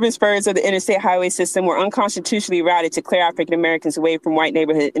cases, urban spurs of the interstate highway system were unconstitutionally routed to clear African Americans away from white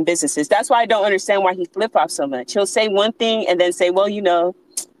neighborhoods and businesses. That's why I don't understand why he flip-flops so much. He'll say one thing and then say, well,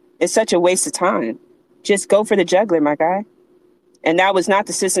 it's such a waste of time. Just go for the jugular, my guy. And that was not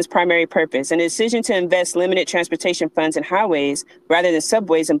the system's primary purpose. And the decision to invest limited transportation funds in highways rather than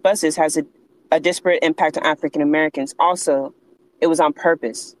subways and buses has a disparate impact on African Americans. Also, it was on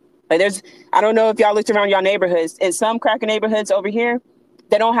purpose. Like I don't know if y'all looked around y'all neighborhoods. In some cracker neighborhoods over here,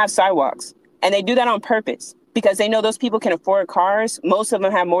 they don't have sidewalks. And they do that on purpose because they know those people can afford cars. Most of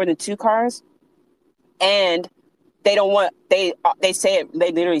them have more than 2 cars. And they don't want, they say it,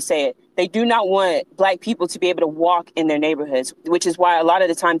 they literally say it. They do not want Black people to be able to walk in their neighborhoods, which is why a lot of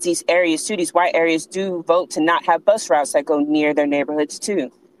the times these areas too, these white areas do vote to not have bus routes that go near their neighborhoods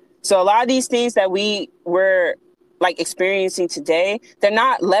too. So a lot of these things that we were like experiencing today, they're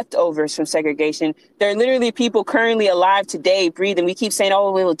not leftovers from segregation. They're literally people currently alive today, breathing. We keep saying,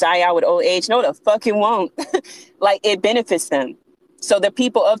 oh, we will die out with old age. No, the fucking won't. Like, it benefits them. So the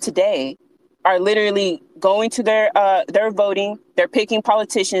people of today are literally going to their voting. They're picking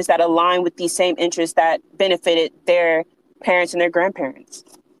politicians that align with these same interests that benefited their parents and their grandparents.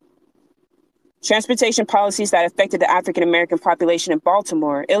 Transportation policies that affected the African American population in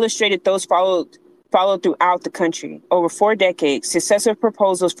Baltimore illustrated those followed throughout the country. Over 4 decades, successive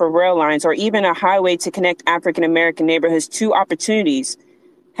proposals for rail lines or even a highway to connect African American neighborhoods to opportunities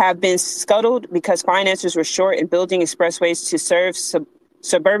have been scuttled because finances were short and building expressways to serve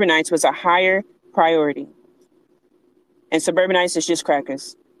suburbanites was a higher priority. And suburbanites is just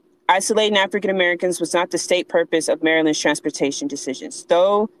crackers. Isolating African Americans was not the state purpose of Maryland's transportation decisions,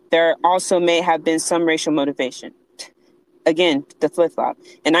 though there also may have been some racial motivation. Again, the flip-flop.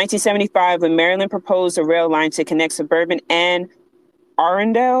 In 1975, when Maryland proposed a rail line to connect suburban and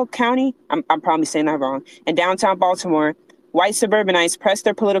Arundel County, I'm probably saying that wrong, and downtown Baltimore, white suburbanites pressed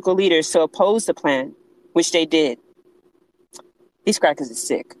their political leaders to oppose the plan, which they did. These crackers are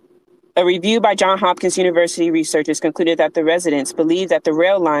sick. A review by Johns Hopkins University researchers concluded that the residents believed that the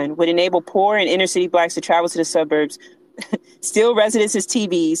rail line would enable poor and inner city blacks to travel to the suburbs, steal residents'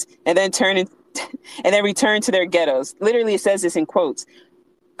 TVs, and then return to their ghettos. Literally, it says this in quotes.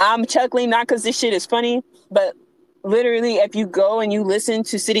 I'm chuckling not because this shit is funny, but literally, if you go and you listen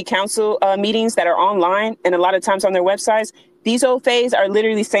to city council meetings that are online and a lot of times on their websites, these old fays are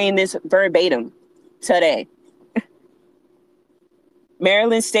literally saying this verbatim today.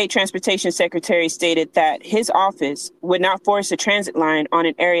 Maryland State Transportation Secretary stated that his office would not force a transit line on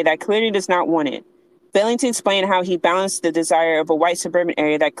an area that clearly does not want it, failing to explain how he balanced the desire of a white suburban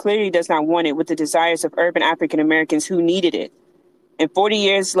area that clearly does not want it with the desires of urban African Americans who needed it. And 40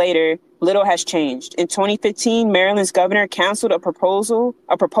 years later, little has changed. In 2015, Maryland's governor canceled a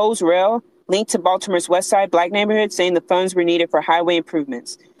proposed rail linked to Baltimore's West Side Black neighborhood, saying the funds were needed for highway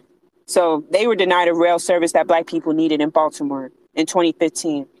improvements. So they were denied a rail service that Black people needed in Baltimore in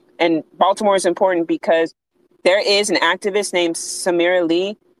 2015. And Baltimore is important because there is an activist named Samira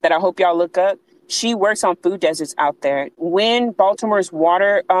Lee that I hope y'all look up. She works on food deserts out there. When Baltimore's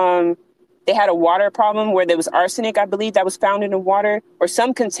water, they had a water problem where there was arsenic, I believe, that was found in the water, or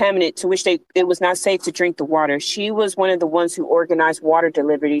some contaminant to which it was not safe to drink the water. She was one of the ones who organized water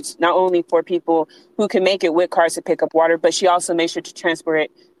deliveries, not only for people who can make it with cars to pick up water, but she also made sure to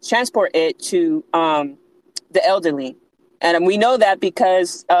transport it to the elderly. And we know that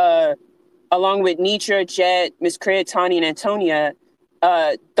because along with Nitra, Jet, Miss Crit, Tani, and Antonia,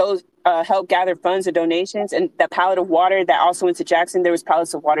 those helped gather funds and donations. And that pallet of water that also went to Jackson, there was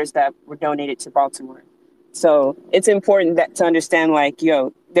pallets of waters that were donated to Baltimore. So it's important to understand, like,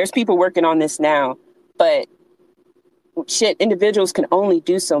 yo, there's people working on this now, but shit, individuals can only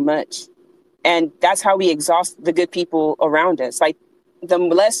do so much. And that's how we exhaust the good people around us. Like, the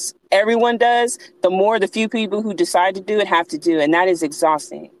less everyone does, the more the few people who decide to do it have to do. And that is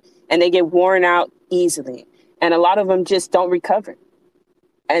exhausting. And they get worn out easily. And a lot of them just don't recover.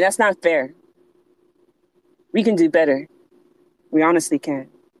 And that's not fair. We can do better. We honestly can.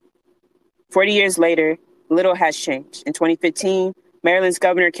 40 years later, little has changed. In 2015, Maryland's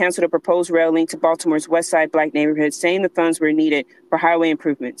governor canceled a proposed rail link to Baltimore's West Side Black neighborhood, saying the funds were needed for highway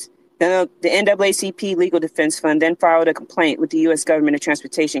improvements. Then the NAACP Legal Defense Fund then filed a complaint with the U.S. Government of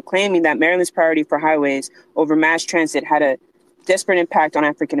Transportation, claiming that Maryland's priority for highways over mass transit had a desperate impact on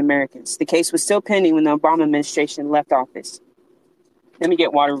African Americans. The case was still pending when the Obama administration left office. Let me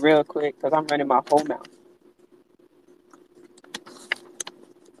get water real quick because I'm running my whole mouth.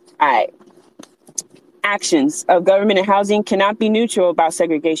 All right. Actions of government and housing cannot be neutral about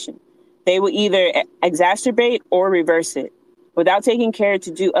segregation. They will either exacerbate or reverse it. Without taking care to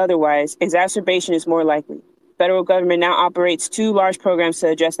do otherwise, exacerbation is more likely. Federal government now operates 2 large programs to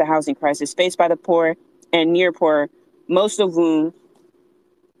address the housing crisis faced by the poor and near poor, most of whom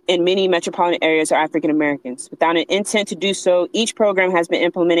in many metropolitan areas are African Americans. Without an intent to do so, each program has been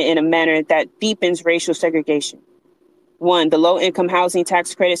implemented in a manner that deepens racial segregation. 1, the low-income housing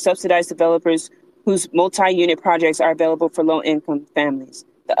tax credit subsidizes developers whose multi-unit projects are available for low-income families.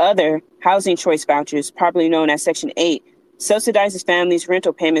 The other, housing choice vouchers, popularly known as Section 8, subsidizes families'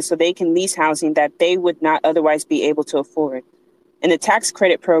 rental payments so they can lease housing that they would not otherwise be able to afford. In the tax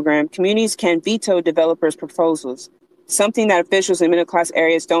credit program, communities can veto developers' proposals, something that officials in middle-class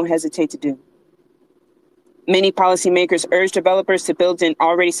areas don't hesitate to do. Many policymakers urge developers to build in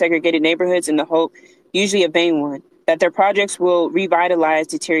already segregated neighborhoods in the hope, usually a vain one, that their projects will revitalize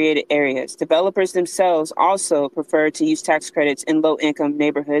deteriorated areas. Developers themselves also prefer to use tax credits in low-income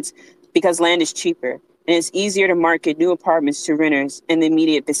neighborhoods because land is cheaper and it's easier to market new apartments to renters in the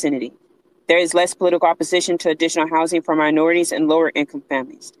immediate vicinity. There is less political opposition to additional housing for minorities and lower-income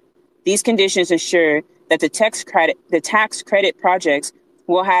families. These conditions ensure that the tax credit projects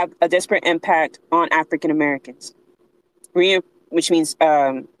will have a disparate impact on African Americans, which means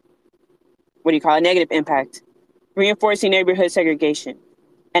a negative impact, reinforcing neighborhood segregation.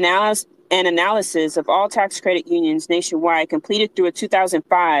 An analysis of all tax credit unions nationwide completed through a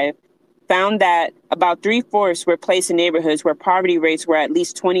 2005 found that about three-fourths were placed in neighborhoods where poverty rates were at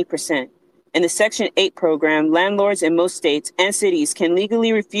least 20%. In the Section 8 program, landlords in most states and cities can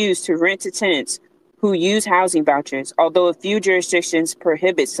legally refuse to rent to tenants who use housing vouchers, although a few jurisdictions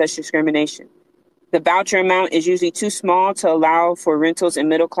prohibit such discrimination. The voucher amount is usually too small to allow for rentals in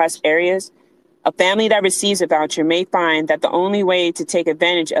middle-class areas. A family that receives a voucher may find that the only way to take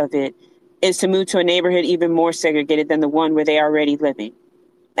advantage of it is to move to a neighborhood even more segregated than the one where they are already living.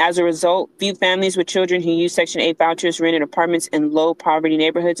 As a result, few families with children who use Section 8 vouchers rented apartments in low-poverty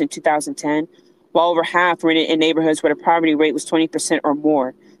neighborhoods in 2010, while over half rented in neighborhoods where the poverty rate was 20% or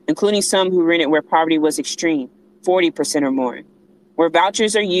more, including some who rented where poverty was extreme, 40% or more. Where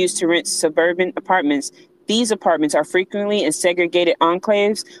vouchers are used to rent suburban apartments, these apartments are frequently in segregated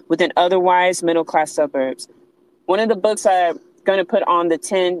enclaves within otherwise middle-class suburbs. One of the books I'm going to put on the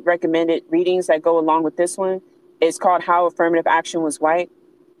 10 recommended readings that go along with this one is called How Affirmative Action Was White.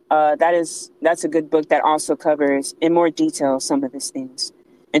 That's a good book that also covers in more detail some of these things.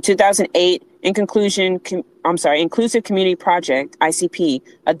 In 2008, Inclusive Community Project, ICP,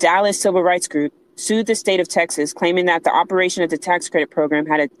 a Dallas civil rights group, sued the state of Texas, claiming that the operation of the tax credit program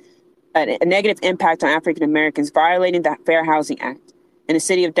had a negative impact on African Americans, violating the Fair Housing Act. In the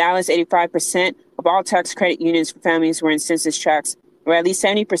city of Dallas, 85% of all tax credit units for families were in census tracts, where at least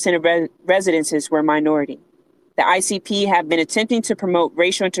 70% of residences were minority. The ICP have been attempting to promote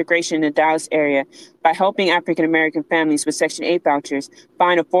racial integration in the Dallas area by helping African American families with Section 8 vouchers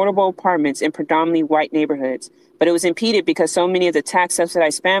find affordable apartments in predominantly white neighborhoods, but it was impeded because so many of the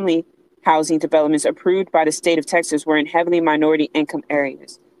tax-subsidized family housing developments approved by the state of Texas were in heavily minority income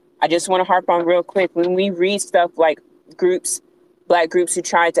areas. I just want to harp on real quick, when we read stuff like Black groups who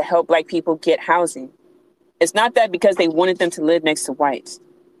tried to help Black people get housing, it's not that because they wanted them to live next to whites.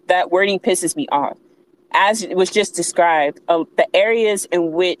 That wording pisses me off. As it was just described, the areas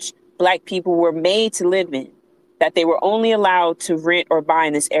in which Black people were made to live in, that they were only allowed to rent or buy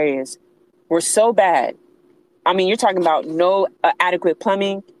in these areas, were so bad. I mean, you're talking about no adequate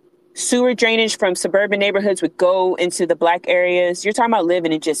plumbing, sewer drainage from suburban neighborhoods would go into the Black areas. You're talking about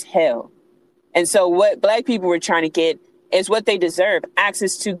living in just hell. And so what Black people were trying to get is what they deserve,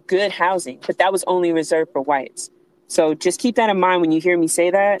 access to good housing, but that was only reserved for whites. So just keep that in mind when you hear me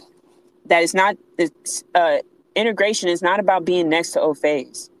say that. Integration is not about being next to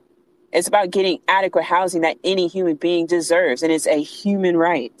Ophase. It's about getting adequate housing that any human being deserves, and it's a human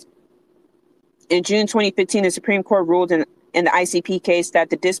right. In June 2015, the Supreme Court ruled in the ICP case that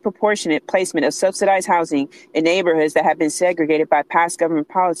the disproportionate placement of subsidized housing in neighborhoods that have been segregated by past government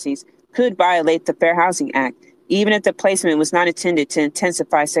policies could violate the Fair Housing Act, even if the placement was not intended to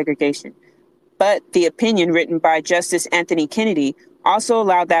intensify segregation. But the opinion written by Justice Anthony Kennedy also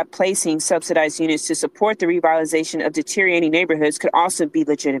allowed that placing subsidized units to support the revitalization of deteriorating neighborhoods could also be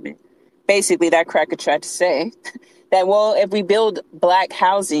legitimate. Basically, that cracker tried to say that, well, if we build Black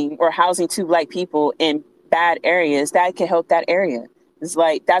housing or housing to Black people in bad areas, that can help that area. It's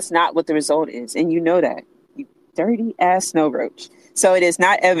like, that's not what the result is. And you know that, you dirty ass snow roach. So it is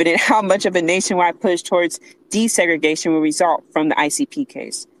not evident how much of a nationwide push towards desegregation will result from the ICP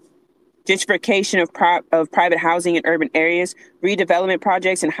case. Gentrification of private housing in urban areas, redevelopment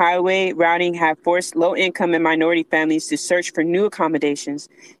projects, and highway routing have forced low-income and minority families to search for new accommodations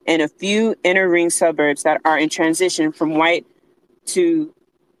in a few inner ring suburbs that are in transition from white to,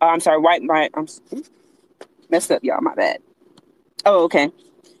 messed up, y'all, my bad. Oh, okay.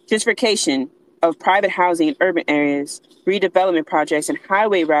 Gentrification of private housing in urban areas, redevelopment projects, and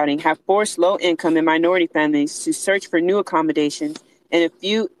highway routing have forced low-income and minority families to search for new accommodations in a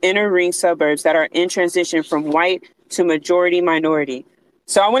few inner ring suburbs that are in transition from white to majority minority.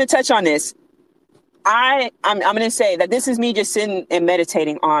 So I want to touch on this. I'm going to say that this is me just sitting and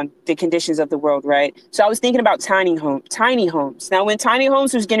meditating on the conditions of the world, right? So I was thinking about tiny homes. Now, when tiny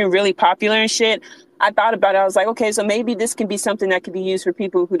homes was getting really popular and shit, I thought about it. I was like, okay, so maybe this can be something that could be used for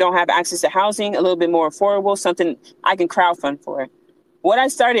people who don't have access to housing, a little bit more affordable, something I can crowdfund for. What I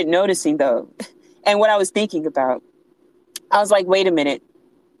started noticing, though, and what I was thinking about, I was like, wait a minute.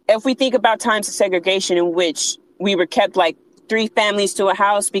 If we think about times of segregation in which we were kept like 3 families to a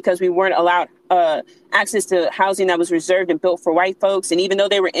house because we weren't allowed access to housing that was reserved and built for white folks. And even though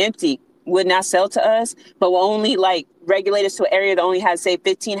they were empty, would not sell to us, but will only like regulate us to an area that only has, say,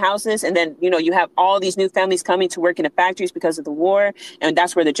 15 houses. And then, you have all these new families coming to work in the factories because of the war. And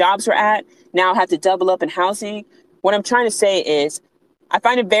that's where the jobs were at. Now have to double up in housing. What I'm trying to say is I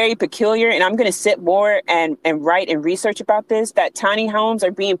find it very peculiar, and I'm going to sit more and write and research about this, that tiny homes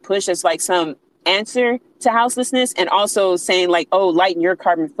are being pushed as like some answer to houselessness, and also saying like, oh, lighten your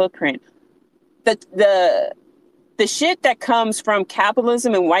carbon footprint. The shit that comes from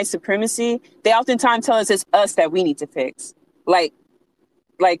capitalism and white supremacy, they oftentimes tell us it's us that we need to fix. Like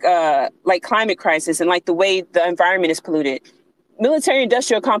climate crisis and like the way the environment is polluted. Military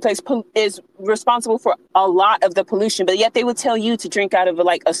industrial complex is responsible for a lot of the pollution, but yet they would tell you to drink out of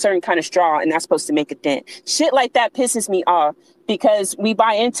like a certain kind of straw, and that's supposed to make a dent. Shit like that pisses me off because we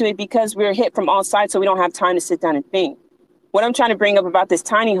buy into it because we're hit from all sides, so we don't have time to sit down and think. What I'm trying to bring up about this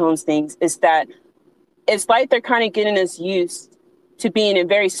tiny homes things is that it's like they're kind of getting us used to being in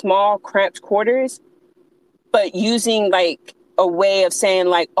very small, cramped quarters, but using like a way of saying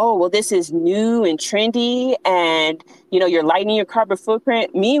like, oh, well, this is new and trendy and, you're lightening your carbon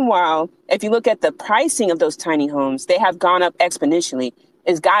footprint. Meanwhile, if you look at the pricing of those tiny homes, they have gone up exponentially.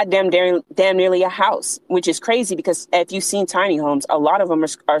 It's damn nearly a house, which is crazy because if you've seen tiny homes, a lot of them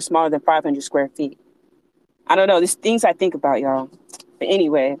are smaller than 500 square feet. I don't know. There's things I think about, y'all. But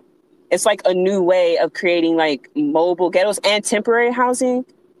anyway, it's like a new way of creating like mobile ghettos and temporary housing,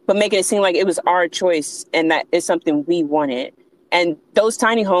 but making it seem like it was our choice and that is something we wanted. And those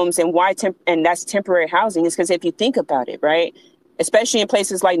tiny homes and and that's temporary housing is because if you think about it, right, especially in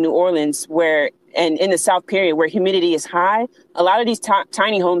places like New Orleans and in the South period where humidity is high, a lot of these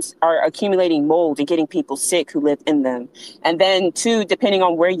tiny homes are accumulating mold and getting people sick who live in them. And then too, depending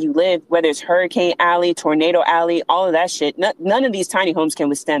on where you live, whether it's Hurricane Alley, Tornado Alley, all of that shit, none of these tiny homes can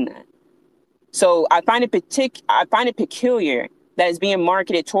withstand that. So I find it peculiar that is being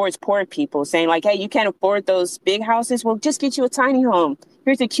marketed towards poor people, saying like, hey, you can't afford those big houses. Well, just get you a tiny home.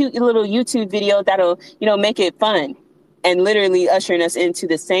 Here's a cute little YouTube video that'll, make it fun, and literally ushering us into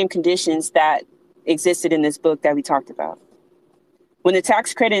the same conditions that existed in this book that we talked about. When the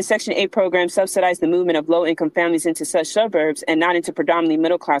tax credit and Section 8 program subsidize the movement of low-income families into such suburbs and not into predominantly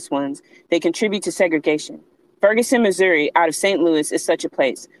middle-class ones, they contribute to segregation. Ferguson, Missouri, out of St. Louis, is such a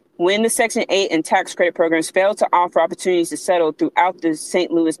place. When the Section 8 and tax credit programs failed to offer opportunities to settle throughout the St.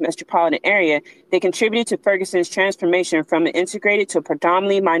 Louis metropolitan area, they contributed to Ferguson's transformation from an integrated to a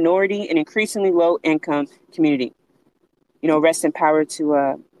predominantly minority and increasingly low-income community. Rest in power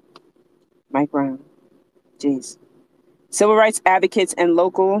to Mike Brown. Jeez. Civil rights advocates and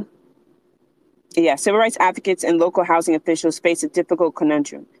local housing officials face a difficult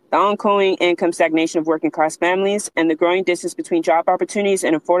conundrum. The ongoing income stagnation of working class families and the growing distance between job opportunities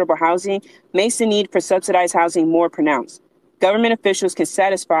and affordable housing makes the need for subsidized housing more pronounced. Government officials can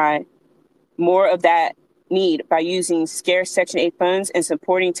satisfy more of that need by using scarce Section 8 funds and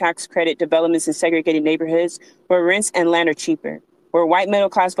supporting tax credit developments in segregated neighborhoods where rents and land are cheaper, where white middle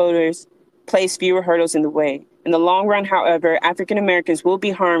class voters place fewer hurdles in the way. In the long run, however, African Americans will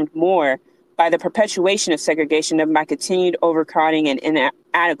be harmed more by the perpetuation of segregation than by continued overcrowding and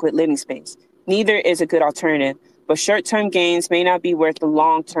inadequate living space. Neither is a good alternative, but short-term gains may not be worth the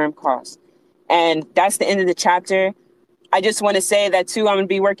long-term cost. And that's the end of the chapter. I just want to say that too, I'm going to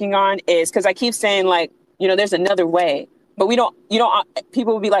be working on is because I keep saying like, there's another way, but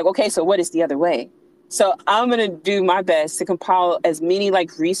people will be like, okay, so what is the other way? So I'm going to do my best to compile as many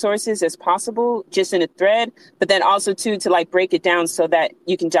like resources as possible just in a thread, but then also too, to like break it down so that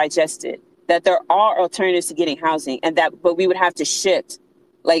you can digest it, that there are alternatives to getting housing but we would have to shift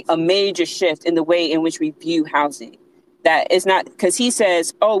like a major shift in the way in which we view housing. That is not because he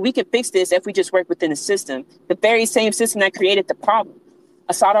says, oh, we can fix this if we just work within the system, the very same system that created the problem.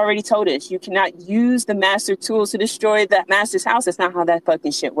 Assad already told us you cannot use the master tools to destroy that master's house. That's not how that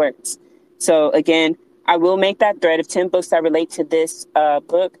fucking shit works. So again, I will make that thread of 10 books that relate to this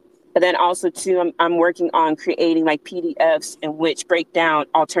book. But then also too, I'm working on creating like PDFs in which break down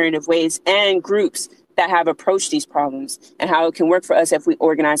alternative ways and groups that have approached these problems and how it can work for us if we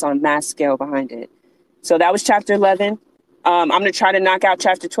organize on a mass scale behind it. So that was chapter 11. I'm going to try to knock out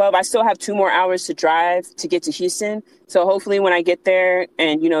chapter 12. I still have 2 more hours to drive to get to Houston. So hopefully when I get there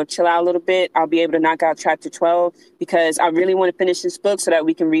and, chill out a little bit, I'll be able to knock out chapter 12 because I really want to finish this book so that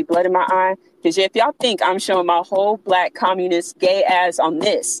we can read Blood in My Eye. Because if y'all think I'm showing my whole black communist gay ass on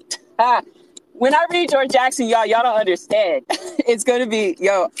this, when I read George Jackson, y'all don't understand. It's going to be,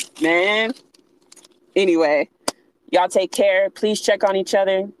 man. Anyway, y'all take care. Please check on each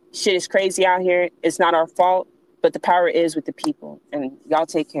other. Shit is crazy out here. It's not our fault. but the power is with the people. And y'all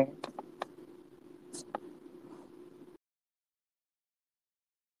take care.